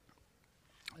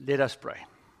Let us pray.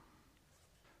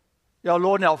 Our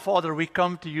Lord and our Father, we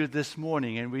come to you this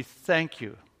morning and we thank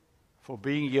you for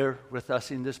being here with us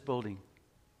in this building.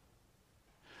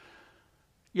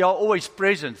 You are always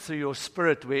present through your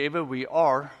Spirit wherever we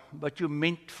are, but you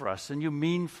meant for us and you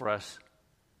mean for us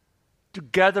to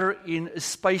gather in a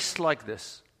space like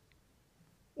this,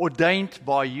 ordained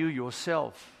by you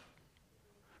yourself,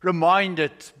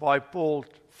 reminded by Paul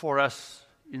for us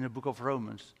in the book of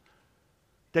Romans,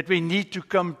 that we need to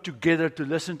come together to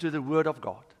listen to the Word of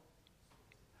God.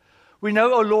 We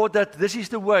know, O Lord, that this is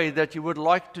the way that you would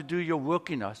like to do your work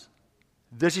in us.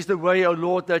 This is the way, O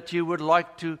Lord, that you would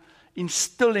like to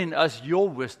instill in us your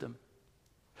wisdom.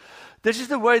 This is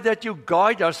the way that you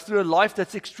guide us through a life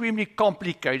that's extremely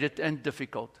complicated and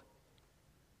difficult.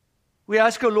 We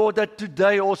ask, O Lord, that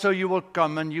today also you will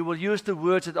come and you will use the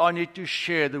words that I need to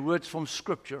share, the words from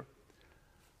Scripture,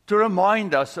 to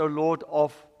remind us, O Lord,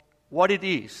 of what it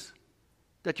is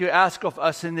that you ask of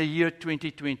us in the year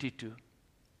 2022.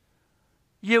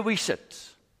 Here we sit,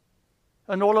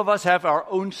 and all of us have our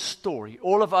own story.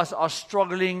 All of us are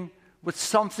struggling with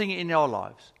something in our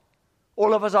lives.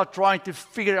 All of us are trying to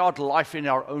figure out life in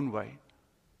our own way.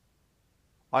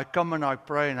 I come and I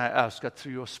pray and I ask that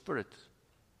through your Spirit,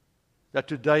 that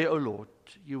today, O Lord,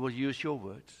 you will use your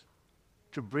words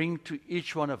to bring to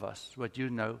each one of us what you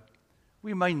know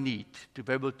we may need to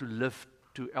be able to live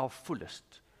to our fullest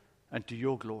and to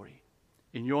your glory.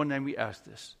 In your name we ask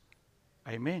this.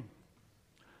 Amen.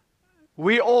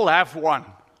 We all have one.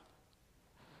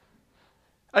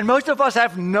 And most of us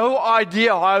have no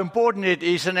idea how important it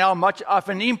is and how much of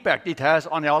an impact it has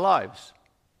on our lives.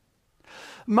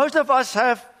 Most of us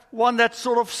have one that's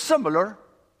sort of similar,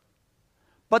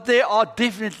 but there are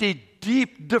definitely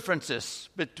deep differences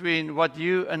between what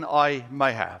you and I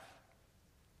may have.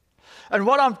 And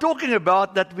what I'm talking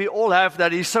about that we all have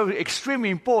that is so extremely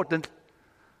important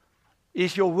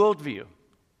is your worldview.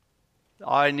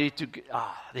 I need to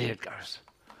there it goes.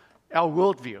 Our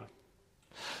worldview.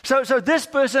 So this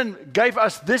person gave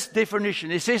us this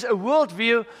definition. He says a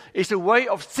worldview is a way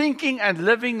of thinking and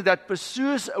living that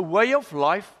pursues a way of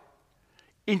life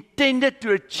intended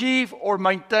to achieve or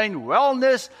maintain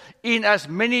wellness in as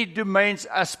many domains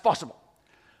as possible.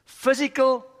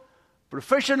 Physical,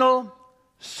 professional,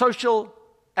 social,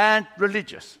 and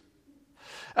religious.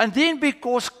 And then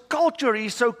because culture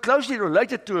is so closely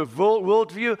related to a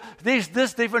worldview, there's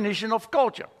this definition of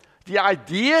culture. The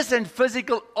ideas and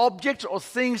physical objects or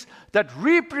things that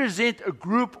represent a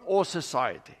group or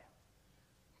society.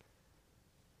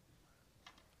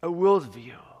 A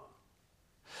worldview.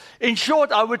 In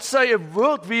short, I would say a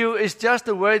worldview is just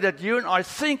the way that you and I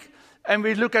think and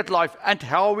we look at life and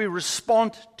how we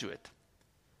respond to it.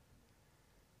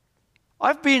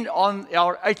 I've been on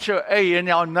our HOA in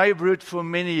our neighborhood for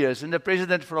many years, and the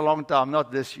president for a long time,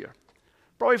 not this year.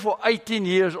 Probably for 18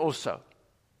 years or so.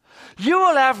 You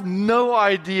will have no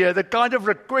idea the kind of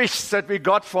requests that we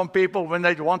got from people when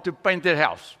they want to paint their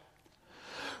house.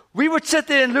 We would sit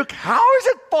there and look, how is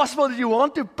it possible that you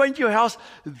want to paint your house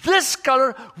this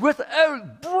color with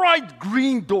a bright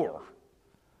green door?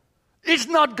 It's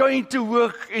not going to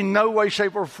work in no way,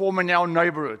 shape, or form in our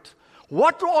neighborhood.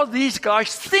 What are these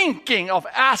guys thinking of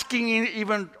asking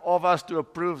even of us to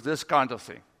approve this kind of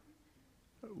thing?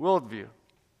 Worldview.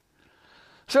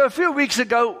 So a few weeks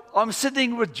ago, I'm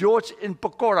sitting with George in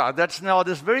Pokora. That's now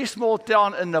this very small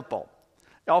town in Nepal.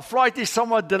 Our flight is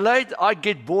somewhat delayed. I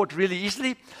get bored really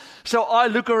easily. So I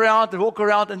look around and walk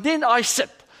around, and then I sit.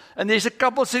 And there's a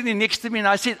couple sitting next to me, and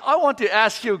I said, I want to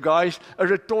ask you guys a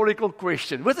rhetorical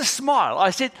question. With a smile,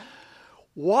 I said,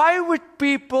 why would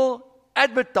people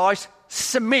advertise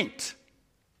cement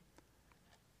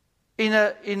in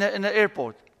an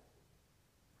airport?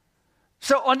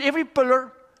 So on every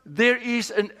pillar, there is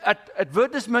an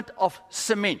advertisement of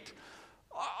cement.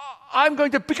 I'm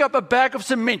going to pick up a bag of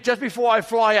cement just before I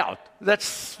fly out.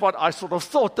 That's what I sort of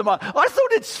thought. I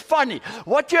thought it's funny.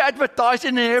 What you advertise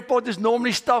in an airport is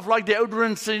normally stuff like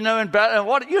deodorants, and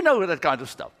what that kind of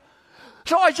stuff.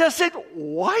 So I just said,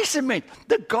 why cement?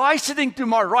 The guy sitting to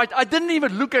my right, I didn't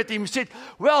even look at him, said,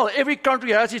 well, every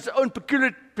country has its own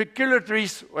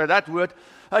peculiarities, or that word.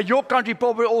 Your country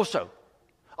probably also.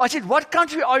 I said, what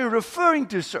country are you referring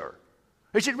to, sir?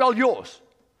 He said, well, yours.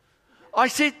 I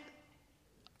said,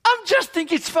 I just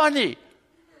think it's funny.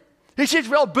 He said,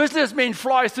 well, businessmen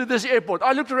fly through this airport.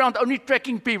 I looked around, only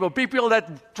tracking people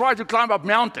that try to climb up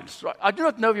mountains. Right? I do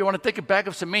not know if you want to take a bag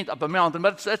of cement up a mountain,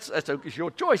 but it's your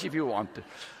choice if you want to.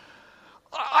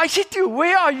 I said to you,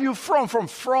 where are you from? From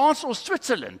France or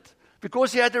Switzerland?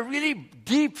 Because he had a really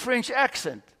deep French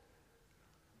accent.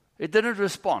 He didn't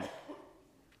respond.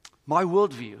 My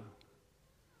worldview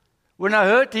when I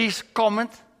heard his comment,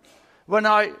 when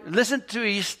I listened to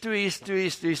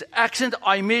his accent,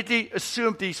 I immediately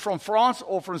assumed he's from France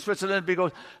or from Switzerland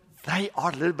because they are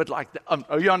a little bit like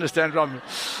that. You understand what I mean?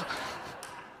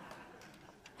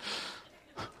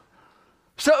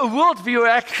 So a worldview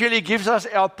actually gives us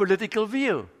our political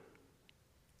view.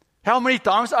 How many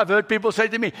times I've heard people say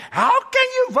to me, how can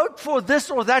you vote for this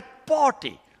or that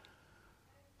party?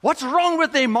 What's wrong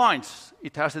with their minds?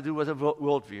 It has to do with a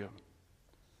worldview.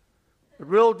 A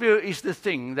worldview is the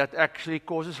thing that actually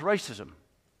causes racism.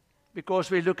 Because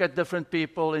we look at different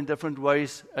people in different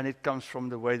ways, and it comes from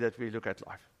the way that we look at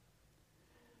life.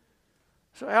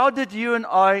 So how did you and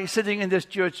I, sitting in this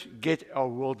church, get our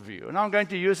worldview? And I'm going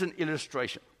to use an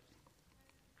illustration.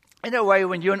 In a way,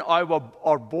 when you and I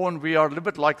are born, we are a little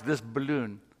bit like this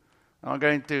balloon. I'm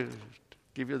going to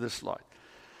give you this slide.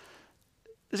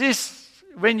 This is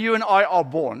when you and I are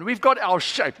born. We've got our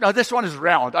shape. Now, this one is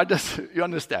round. You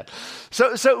understand.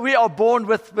 So we are born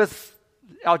with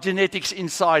our genetics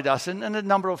inside us and a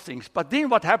number of things. But then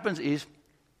what happens is,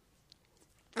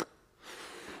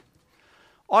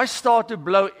 I start to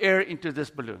blow air into this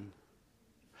balloon.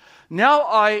 Now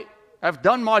I have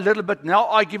done my little bit. Now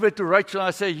I give it to Rachel and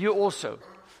I say, you also.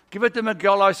 Give it to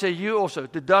Miguel, I say, you also.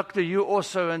 To Doctor, you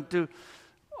also. And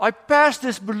I pass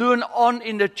this balloon on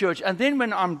in the church. And then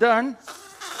when I'm done,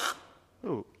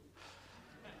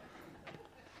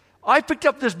 I picked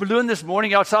up this balloon this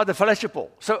morning outside the fellowship hall.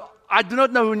 So I do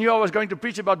not know who knew I was going to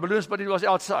preach about balloons, but it was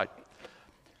outside.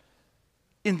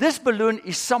 In this balloon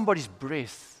is somebody's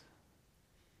breath.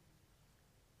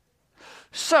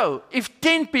 So, if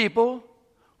 10 people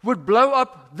would blow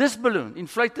up this balloon,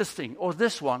 inflate this thing, or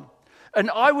this one,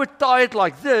 and I would tie it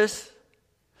like this,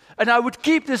 and I would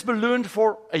keep this balloon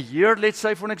for a year, let's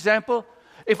say, for an example,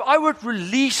 if I would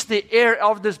release the air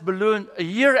out of this balloon a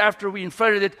year after we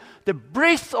inflated it, the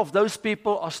breath of those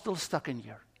people are still stuck in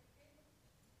here.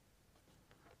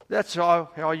 That's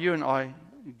how you and I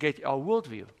get our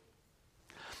worldview.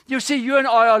 You see, you and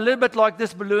I are a little bit like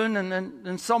this balloon,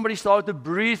 and somebody started to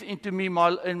breathe into me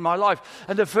in my life.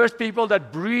 And the first people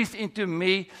that breathed into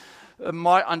me,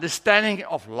 my understanding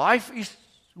of life,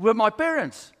 were my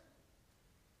parents.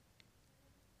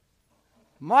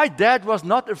 My dad was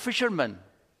not a fisherman.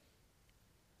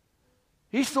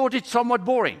 He thought it somewhat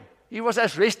boring. He was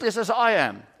as restless as I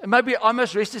am. And maybe I'm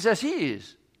as restless as he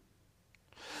is.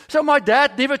 So my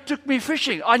dad never took me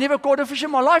fishing. I never caught a fish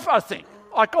in my life, I think.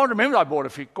 I can't remember I caught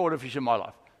a fish in my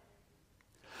life.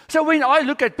 So when I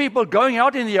look at people going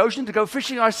out in the ocean to go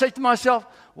fishing, I say to myself,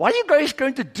 what are you guys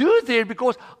going to do there?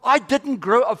 Because I didn't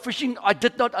grow up fishing. I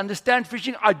did not understand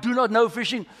fishing. I do not know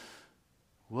fishing.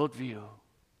 Worldview.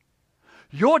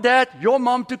 Your dad, your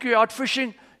mom took you out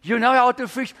fishing. You know how to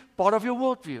fish. Part of your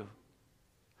worldview.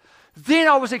 Then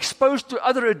I was exposed to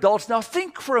other adults. Now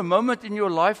think for a moment in your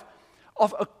life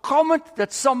of a comment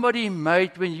that somebody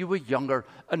made when you were younger,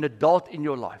 an adult in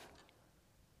your life.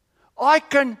 I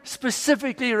can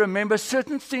specifically remember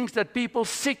certain things that people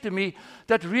said to me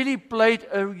that really played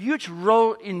a huge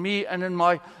role in me and in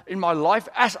my life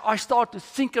as I started to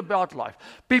think about life.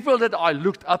 People that I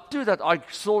looked up to, that I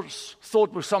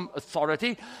thought were some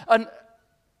authority, and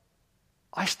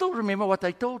I still remember what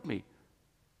they told me.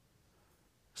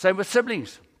 Same with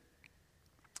siblings,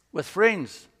 with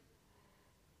friends,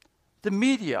 the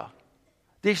media.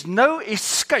 There's no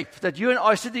escape that you and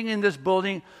I sitting in this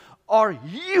building are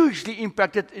hugely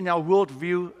impacted in our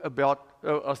worldview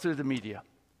through the media.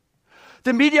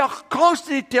 The media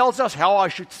constantly tells us how I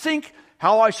should think,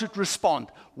 how I should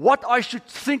respond, what I should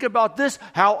think about this,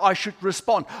 how I should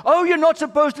respond. Oh, you're not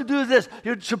supposed to do this.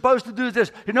 You're supposed to do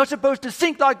this. You're not supposed to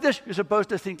think like this. You're supposed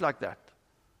to think like that.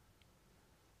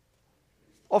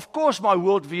 Of course, my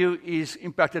worldview is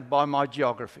impacted by my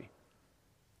geography.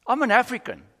 I'm an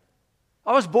African.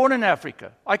 I was born in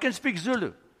Africa. I can speak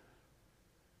Zulu.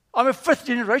 I'm a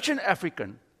fifth-generation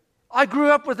African. I grew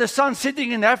up with the sun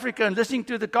sitting in Africa and listening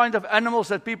to the kind of animals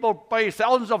that people pay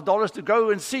thousands of dollars to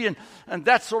go and see, and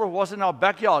that sort of was in our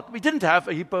backyard. We didn't have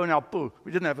a hippo in our pool.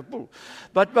 We didn't have a pool.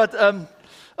 But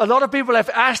a lot of people have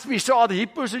asked me, so are the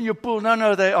hippos in your pool?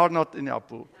 No, they are not in our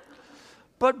pool.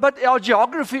 But our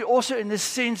geography also, in a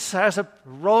sense, has a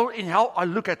role in how I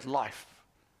look at life.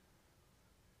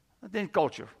 And then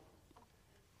culture.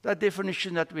 That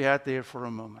definition that we had there for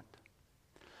a moment.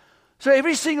 So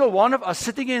every single one of us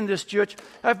sitting in this church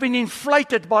have been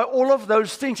inflated by all of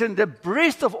those things, and the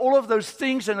breath of all of those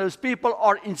things and those people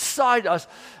are inside us.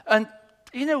 And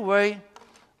in a way,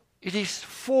 it is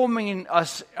forming in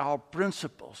us our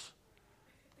principles,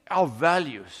 our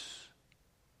values,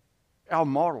 our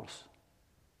morals.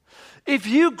 If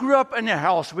you grew up in a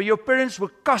house where your parents were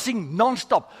cussing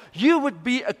non-stop, you would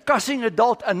be a cussing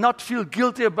adult and not feel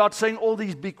guilty about saying all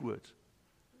these big words.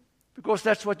 Because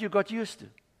that's what you got used to.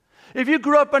 If you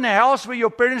grew up in a house where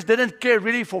your parents didn't care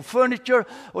really for furniture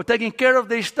or taking care of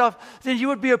their stuff, then you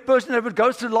would be a person that would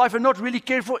go through life and not really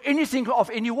care for anything of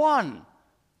anyone.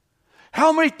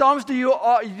 How many times do you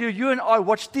and I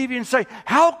watch TV and say,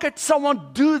 how could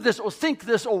someone do this or think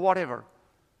this or whatever?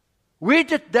 Where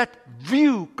did that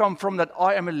view come from that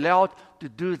I am allowed to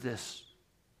do this?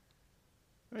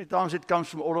 Many times it comes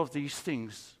from all of these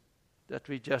things that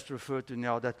we just referred to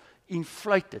now that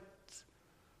inflate it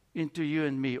into you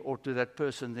and me or to that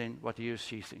person then what he or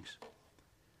she thinks.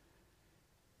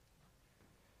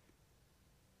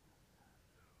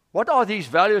 What are these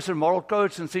values and moral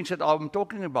codes and things that I'm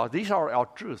talking about? These are our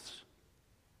truths.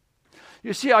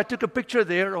 You see, I took a picture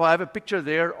there, or I have a picture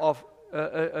there of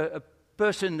a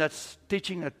person that's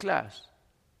teaching a class.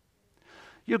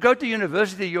 You go to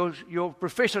university, your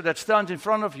professor that stands in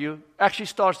front of you actually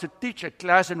starts to teach a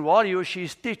class, and while he or she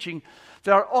is teaching,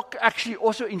 they are actually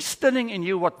also instilling in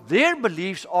you what their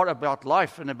beliefs are about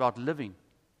life and about living.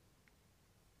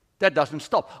 That doesn't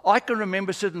stop. I can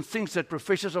remember certain things that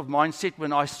professors of mine said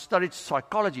when I studied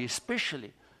psychology,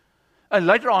 especially. And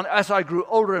later on, as I grew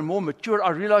older and more mature, I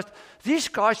realized these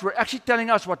guys were actually telling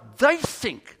us what they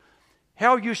think,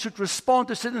 how you should respond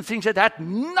to certain things that had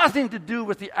nothing to do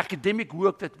with the academic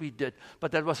work that we did,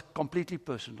 but that was completely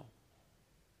personal.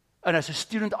 And as a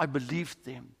student, I believed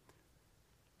them.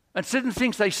 And certain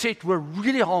things they said were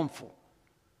really harmful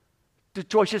to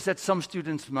choices that some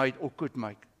students made or could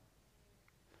make.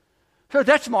 So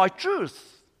that's my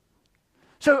truth.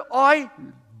 So I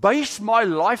base my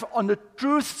life on the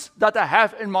truths that I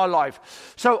have in my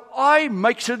life. So I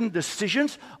make certain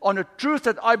decisions on a truth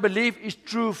that I believe is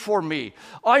true for me.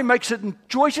 I make certain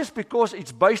choices because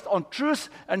it's based on truths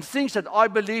and things that I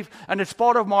believe, and it's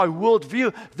part of my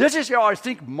worldview. This is how I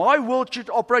think my world should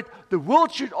operate, the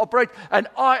world should operate, and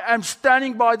I am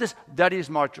standing by this. That is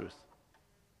my truth.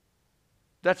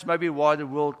 That's maybe why the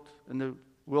world and the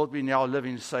world we now live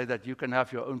in say that you can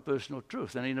have your own personal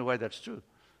truth, and in a way that's true.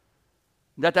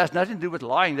 That has nothing to do with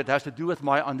lying. That has to do with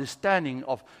my understanding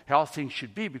of how things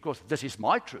should be, because this is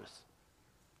my truth.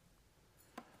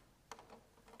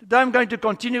 Today I'm going to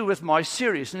continue with my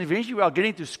series, and eventually we are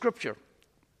getting to Scripture,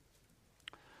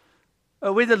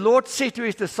 where the Lord said to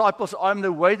His disciples, I am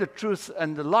the way, the truth,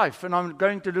 and the life. And I'm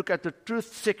going to look at the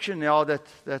truth section now that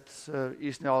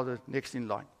is now the next in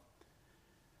line.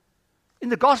 In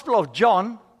the Gospel of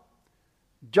John,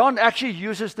 John actually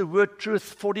uses the word truth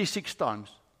 46 times.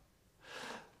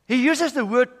 He uses the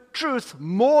word truth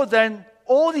more than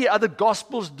all the other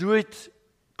Gospels do it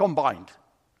combined.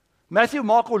 Matthew,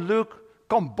 Mark, or Luke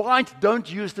combined don't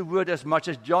use the word as much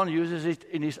as John uses it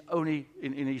in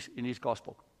his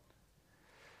Gospel.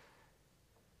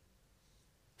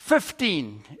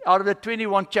 15 out of the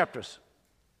 21 chapters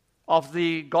of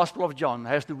the Gospel of John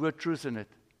has the word truth in it.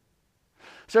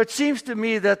 So it seems to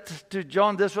me that to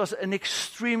John this was an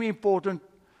extremely important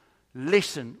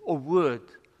lesson or word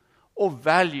or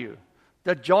value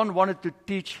that John wanted to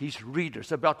teach his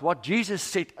readers about what Jesus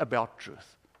said about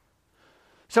truth.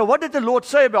 So what did the Lord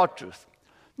say about truth?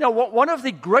 Now, one of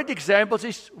the great examples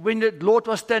is when the Lord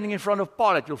was standing in front of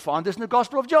Pilate. You'll find this in the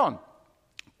Gospel of John.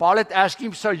 Pilate asked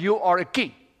him, so you are a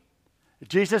king?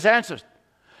 Jesus answered,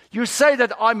 you say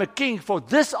that I'm a king, for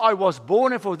this I was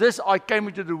born and for this I came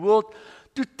into the world,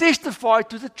 to testify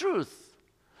to the truth.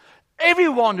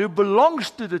 Everyone who belongs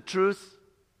to the truth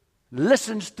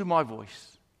listens to my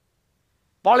voice.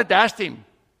 Pilate asked him,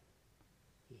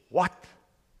 what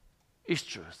is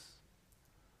truth?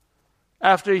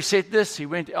 After he said this, he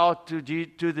went out to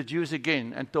the Jews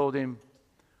again and told them,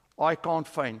 I can't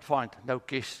find no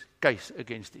case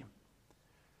against him.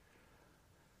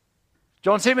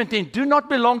 John 17, do not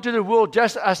belong to the world,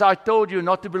 just as I told you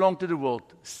not to belong to the world.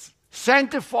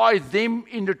 Sanctify them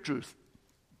in the truth.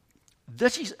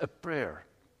 This is a prayer.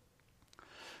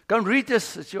 Go and read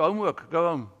this. It's your homework. Go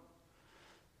home.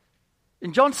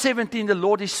 In John 17, the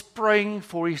Lord is praying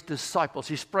for His disciples.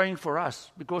 He's praying for us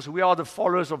because we are the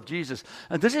followers of Jesus.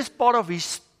 And this is part of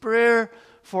His prayer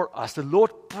for us. The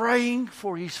Lord praying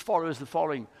for His followers the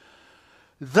following.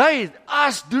 They,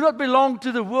 us, do not belong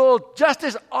to the world, just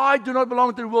as I do not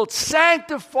belong to the world.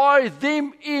 Sanctify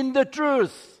them in the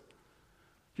truth.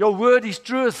 Your word is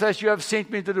truth, as you have sent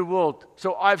me into the world.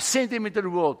 So I've sent them into the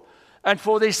world. And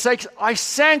for their sakes, I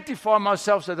sanctify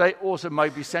myself so they also may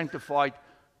be sanctified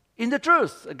in the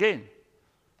truth. Again,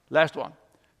 last one.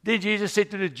 Then Jesus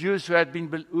said to the Jews who had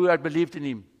believed in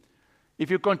Him, if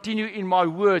you continue in my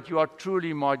word, you are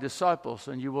truly my disciples,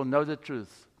 and you will know the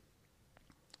truth.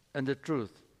 and the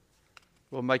truth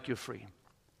will make you free.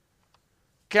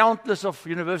 Countless of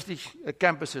university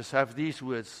campuses have these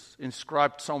words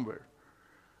inscribed somewhere.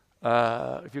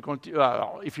 If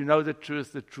you know the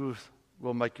truth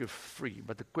will make you free.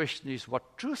 But the question is,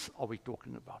 what truth are we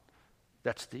talking about?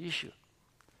 That's the issue.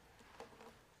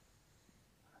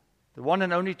 The one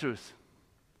and only truth.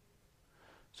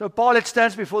 So Pilate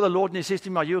stands before the Lord and he says to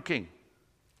him, "Are you a king?"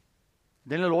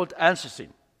 Then the Lord answers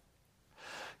him.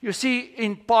 You see,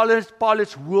 in Pilate's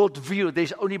worldview,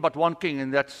 there's only but one king,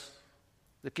 and that's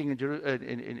the king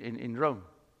in Rome,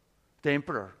 the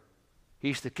emperor.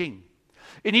 He's the king.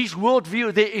 In his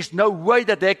worldview, there is no way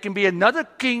that there can be another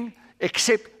king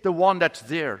except the one that's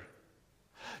there.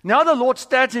 Now the Lord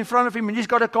stands in front of him and he's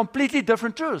got a completely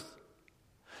different truth.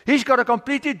 He's got a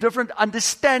completely different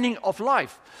understanding of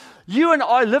life. You and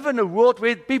I live in a world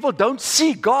where people don't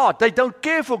see God. They don't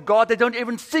care for God. They don't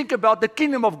even think about the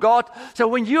kingdom of God. So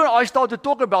when you and I start to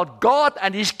talk about God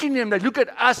and His kingdom, they look at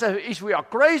us as if we are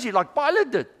crazy, like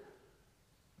Pilate did.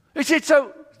 He said,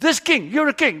 "So this king, you're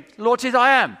a king." The Lord said,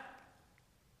 "I am."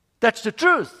 That's the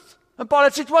truth. And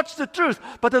Pilate said, "What's the truth?"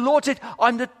 But the Lord said,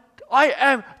 I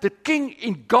am the king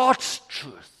in God's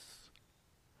truth.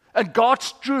 And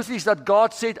God's truth is that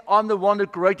God said, "I'm the one who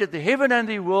created the heaven and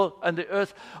the world and the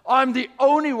earth. I'm the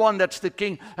only one that's the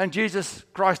king. And Jesus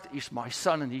Christ is my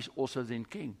son, and He's also then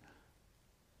king."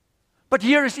 But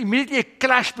here is immediately a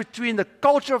clash between the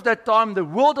culture of that time, the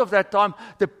world of that time,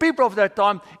 the people of that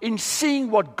time, in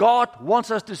seeing what God wants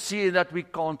us to see and that we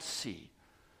can't see.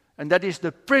 And that is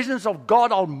the presence of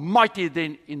God Almighty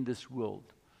then in this world.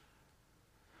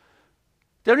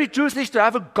 The only truth is to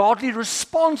have a godly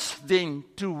response then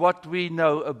to what we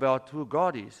know about who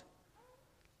God is.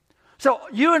 So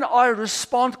you and I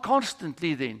respond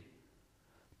constantly then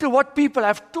to what people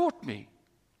have taught me.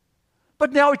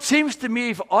 But now it seems to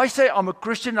me, if I say I'm a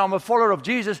Christian, I'm a follower of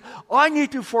Jesus, I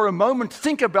need to for a moment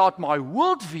think about my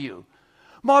worldview.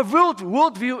 My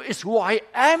worldview is who I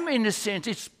am in a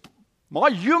sense.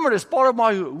 My humor is part of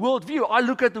my worldview. I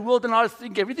look at the world and I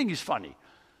think everything is funny.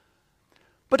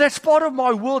 But that's part of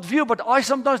my worldview. But I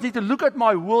sometimes need to look at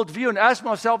my worldview and ask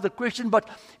myself the question, but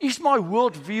is my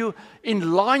worldview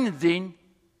in line then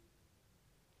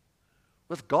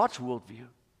with God's worldview?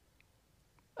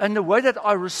 And the way that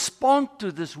I respond to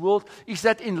this world, is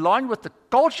that in line with the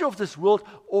culture of this world,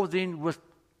 or then with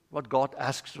what God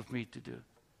asks of me to do?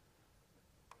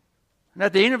 And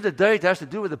at the end of the day, it has to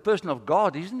do with the person of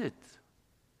God, isn't it?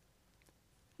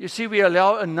 You see, we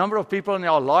allow a number of people in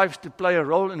our lives to play a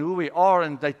role in who we are,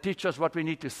 and they teach us what we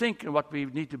need to think and what we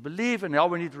need to believe and how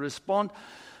we need to respond.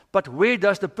 But where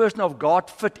does the person of God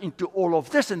fit into all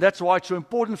of this? And that's why it's so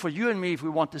important for you and me, if we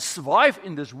want to survive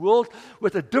in this world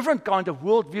with a different kind of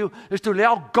worldview, is to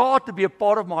allow God to be a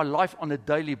part of my life on a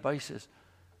daily basis.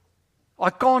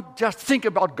 I can't just think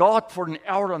about God for an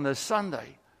hour on a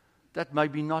Sunday. That may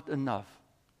be not enough.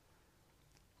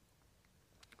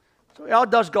 So how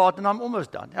does God, and I'm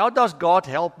almost done, how does God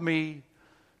help me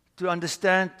to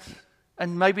understand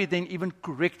and maybe then even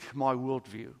correct my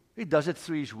worldview? He does it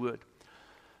through His Word.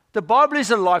 The Bible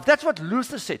is alive. That's what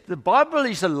Luther said. The Bible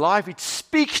is alive. It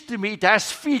speaks to me. It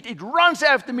has feet. It runs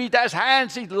after me. It has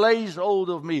hands. It lays hold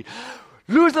of me.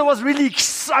 Luther was really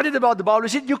excited about the Bible. He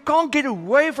said, you can't get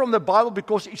away from the Bible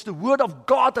because it's the Word of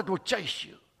God that will chase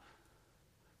you.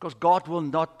 Because God will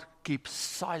not keep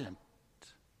silent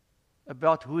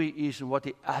about who He is and what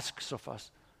He asks of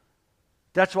us.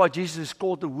 That's why Jesus is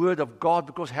called the Word of God,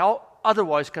 because how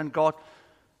otherwise can God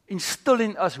instill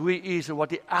in us who He is and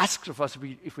what He asks of us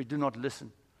if we do not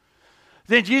listen?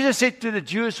 Then Jesus said to the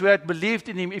Jews who had believed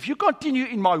in Him, if you continue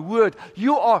in my word,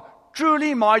 you are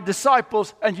truly my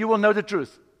disciples and you will know the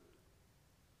truth.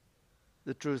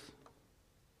 The truth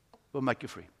will make you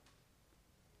free.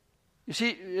 You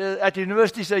see, at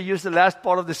universities they use the last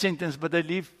part of the sentence, but they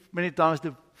leave many times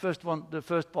the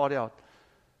first part out.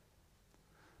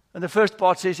 And the first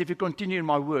part says, if you continue in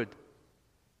my word.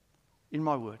 In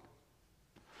my word.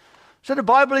 So the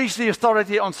Bible is the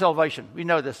authority on salvation. We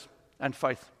know this. And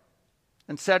faith.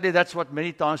 And sadly, that's what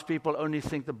many times people only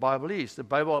think the Bible is. The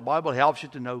Bible helps you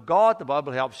to know God. The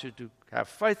Bible helps you to have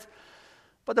faith.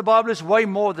 But the Bible is way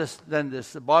more than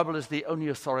this. The Bible is the only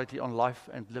authority on life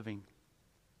and living.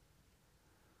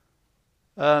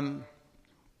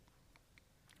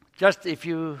 Just if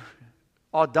you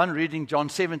are done reading John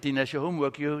 17 as your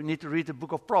homework, you need to read the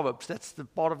book of Proverbs. That's the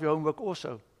part of your homework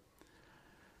also.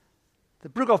 The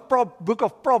book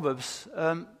of Proverbs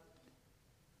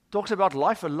talks about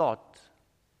life a lot.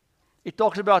 It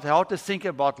talks about how to think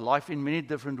about life in many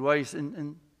different ways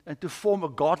and to form a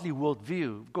godly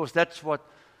worldview, because that's what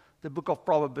the book of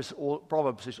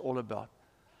Proverbs is all about.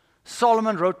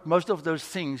 Solomon wrote most of those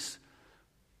things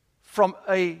from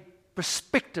a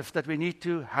perspective that we need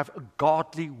to have a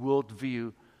godly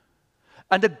worldview.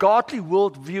 And a godly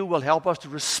worldview will help us to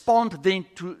respond then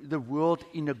to the world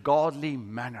in a godly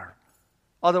manner.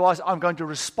 Otherwise, I'm going to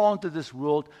respond to this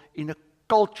world in a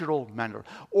cultural manner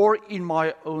or in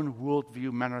my own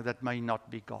worldview manner that may not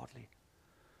be godly.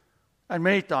 And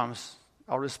many times,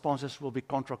 our responses will be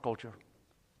contra-culture.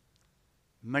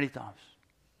 Many times.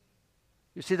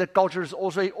 You see, the culture is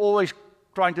also always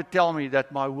trying to tell me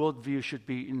that my worldview should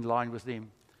be in line with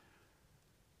them.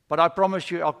 But I promise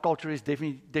you, our culture is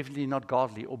definitely not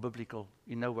godly or biblical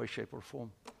in no way, shape, or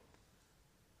form.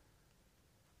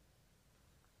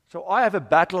 So I have a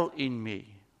battle in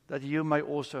me that you may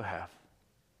also have.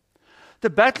 The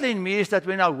battle in me is that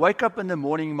when I wake up in the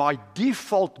morning, my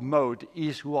default mode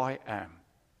is who I am.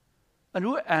 And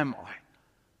who am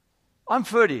I? I'm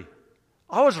Ferdy.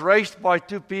 I was raised by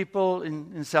two people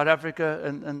in South Africa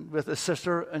and with a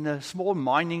sister in a small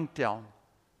mining town.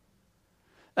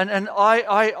 And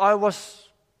I was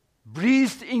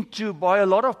breathed into by a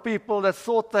lot of people that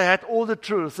thought they had all the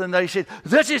truth. And they said,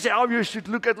 this is how you should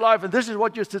look at life, and this is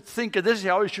what you should think, and this is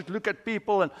how you should look at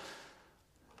people.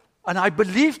 And I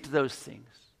believed those things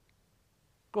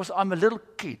because I'm a little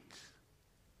kid.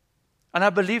 And I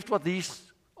believed what these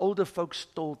older folks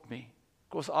told me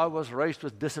because I was raised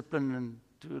with discipline and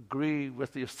to agree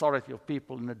with the authority of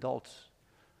people and adults.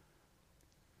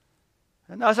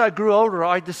 And as I grew older,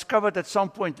 I discovered at some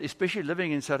point, especially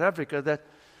living in South Africa, that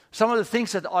some of the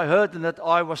things that I heard and that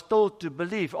I was told to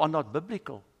believe are not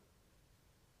biblical.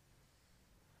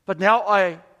 But now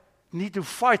I need to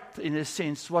fight, in a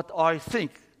sense, what I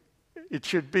think it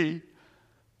should be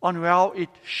on how it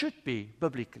should be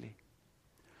biblically.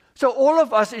 So all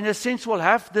of us, in a sense, will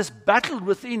have this battle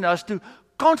within us to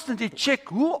constantly check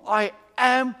who I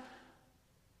am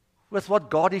with what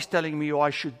God is telling me who I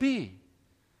should be.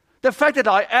 The fact that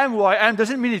I am who I am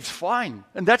doesn't mean it's fine.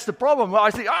 And that's the problem.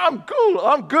 I think, I'm cool,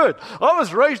 I'm good. I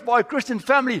was raised by a Christian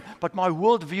family, but my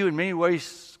worldview in many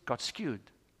ways got skewed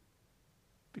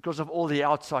because of all the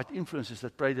outside influences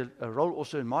that played a role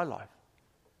also in my life.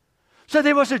 So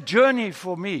there was a journey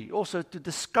for me also to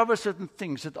discover certain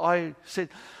things that I said,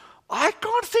 I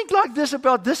can't think like this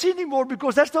about this anymore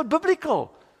because that's not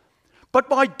biblical. But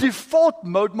my default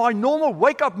mode, my normal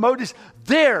wake-up mode is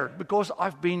there because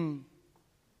I've been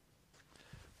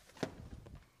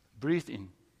breathed in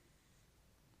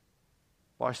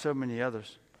by so many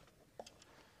others.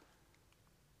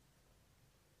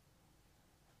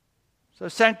 So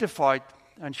sanctified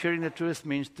and sharing the truth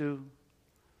means to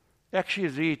actually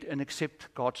read and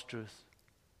accept God's truth.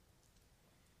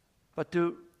 But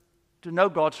to know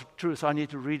God's truth, I need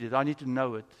to read it. I need to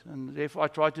know it. And therefore, I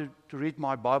try to read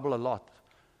my Bible a lot.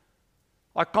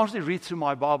 I constantly read through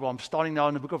my Bible. I'm starting now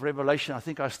in the book of Revelation. I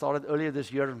think I started earlier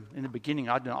this year in the beginning.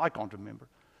 I can't remember.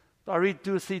 But I read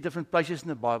 2 or 3 different places in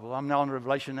the Bible. I'm now in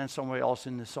Revelation and somewhere else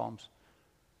in the Psalms.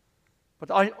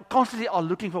 But I constantly are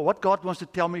looking for what God wants to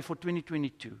tell me for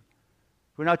 2022.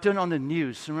 When I turn on the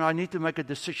news, and when I need to make a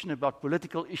decision about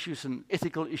political issues and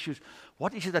ethical issues,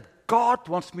 what is it that God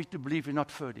wants me to believe and not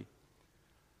Ferdy?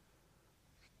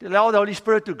 To allow the Holy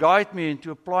Spirit to guide me and to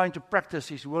apply and to practice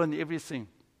His will in everything.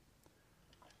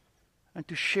 And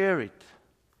to share it.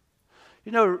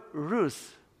 You know,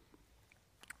 Ruth,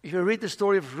 if you read the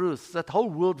story of Ruth, that whole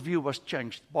worldview was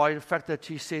changed by the fact that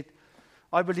she said,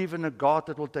 I believe in a God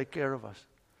that will take care of us.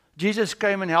 Jesus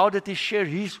came, and how did He share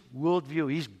His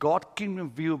worldview, His God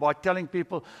kingdom view, by telling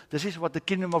people this is what the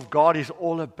kingdom of God is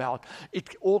all about.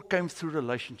 It all came through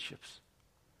relationships.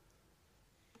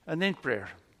 And then prayer.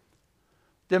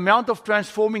 The amount of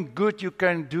transforming good you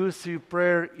can do through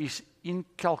prayer is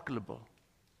incalculable.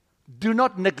 Do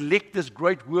not neglect this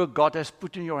great work God has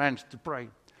put in your hands to pray.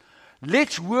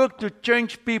 Let's work to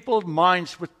change people's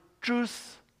minds with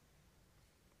truth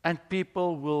and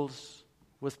people's wills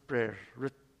with prayer.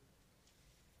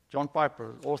 John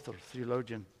Piper, author,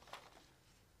 theologian.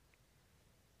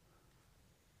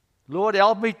 Lord,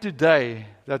 help me today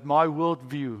that my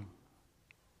worldview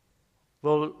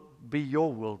will be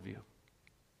your worldview.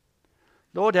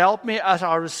 Lord, help me as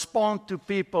I respond to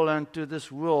people and to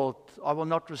this world. I will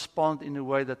not respond in a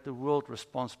way that the world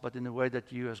responds, but in a way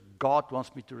that you as God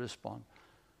wants me to respond.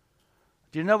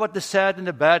 Do you know what the sad and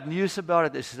the bad news about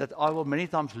it is? That I will many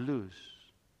times lose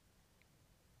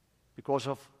because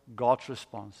of God's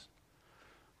response.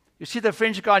 You see, the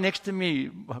French guy next to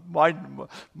me,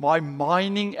 my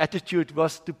mining attitude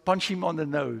was to punch him on the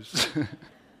nose.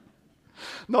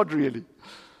 Not really.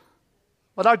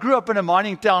 But I grew up in a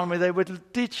mining town where they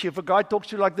would teach you, if a guy talks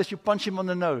to you like this, you punch him on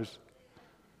the nose.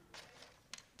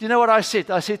 Do you know what I said?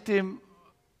 I said to him,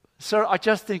 Sir, I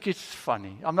just think it's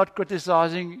funny. I'm not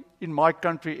criticizing in my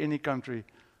country, any country.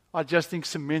 I just think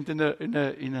cement in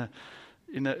a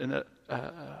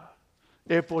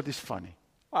airport is funny.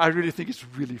 I really think it's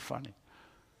really funny.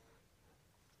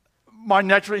 My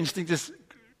natural instinct is,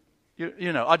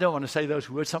 you know, I don't want to say those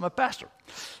words. I'm a pastor.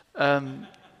 But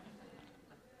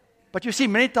you see,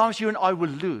 many times you and I will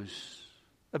lose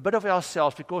a bit of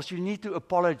ourselves because you need to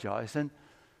apologize. And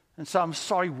so I'm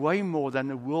sorry way more than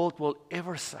the world will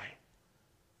ever say.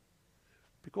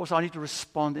 Because I need to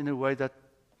respond in a way that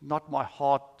not my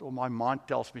heart or my mind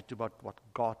tells me to, but what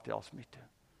God tells me to.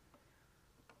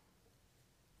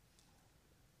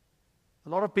 A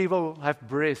lot of people have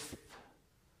breathed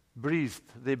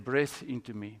their breath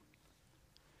into me.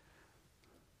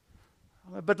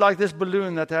 I'm a bit like this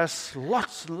balloon that has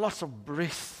lots and lots of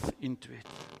breath into it.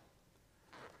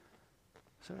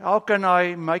 So how can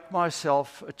I make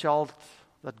myself a child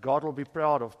that God will be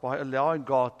proud of by allowing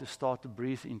God to start to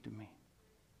breathe into me?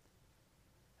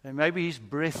 And maybe His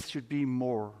breath should be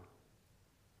more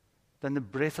than the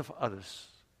breath of others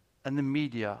and the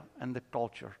media and the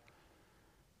culture.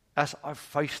 As I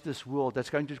face this world that's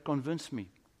going to convince me,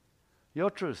 your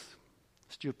truth,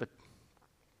 stupid.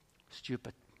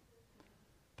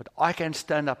 But I can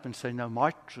stand up and say, no,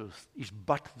 my truth is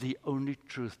but the only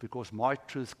truth, because my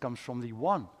truth comes from the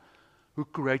one who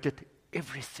created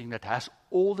everything, that has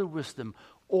all the wisdom,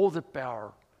 all the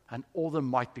power, and all the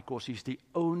might, because He's the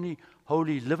only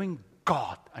holy living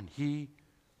God, and He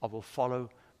I will follow,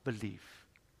 believe,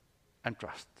 and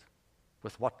trust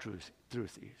with what truth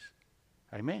is.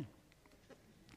 Amen.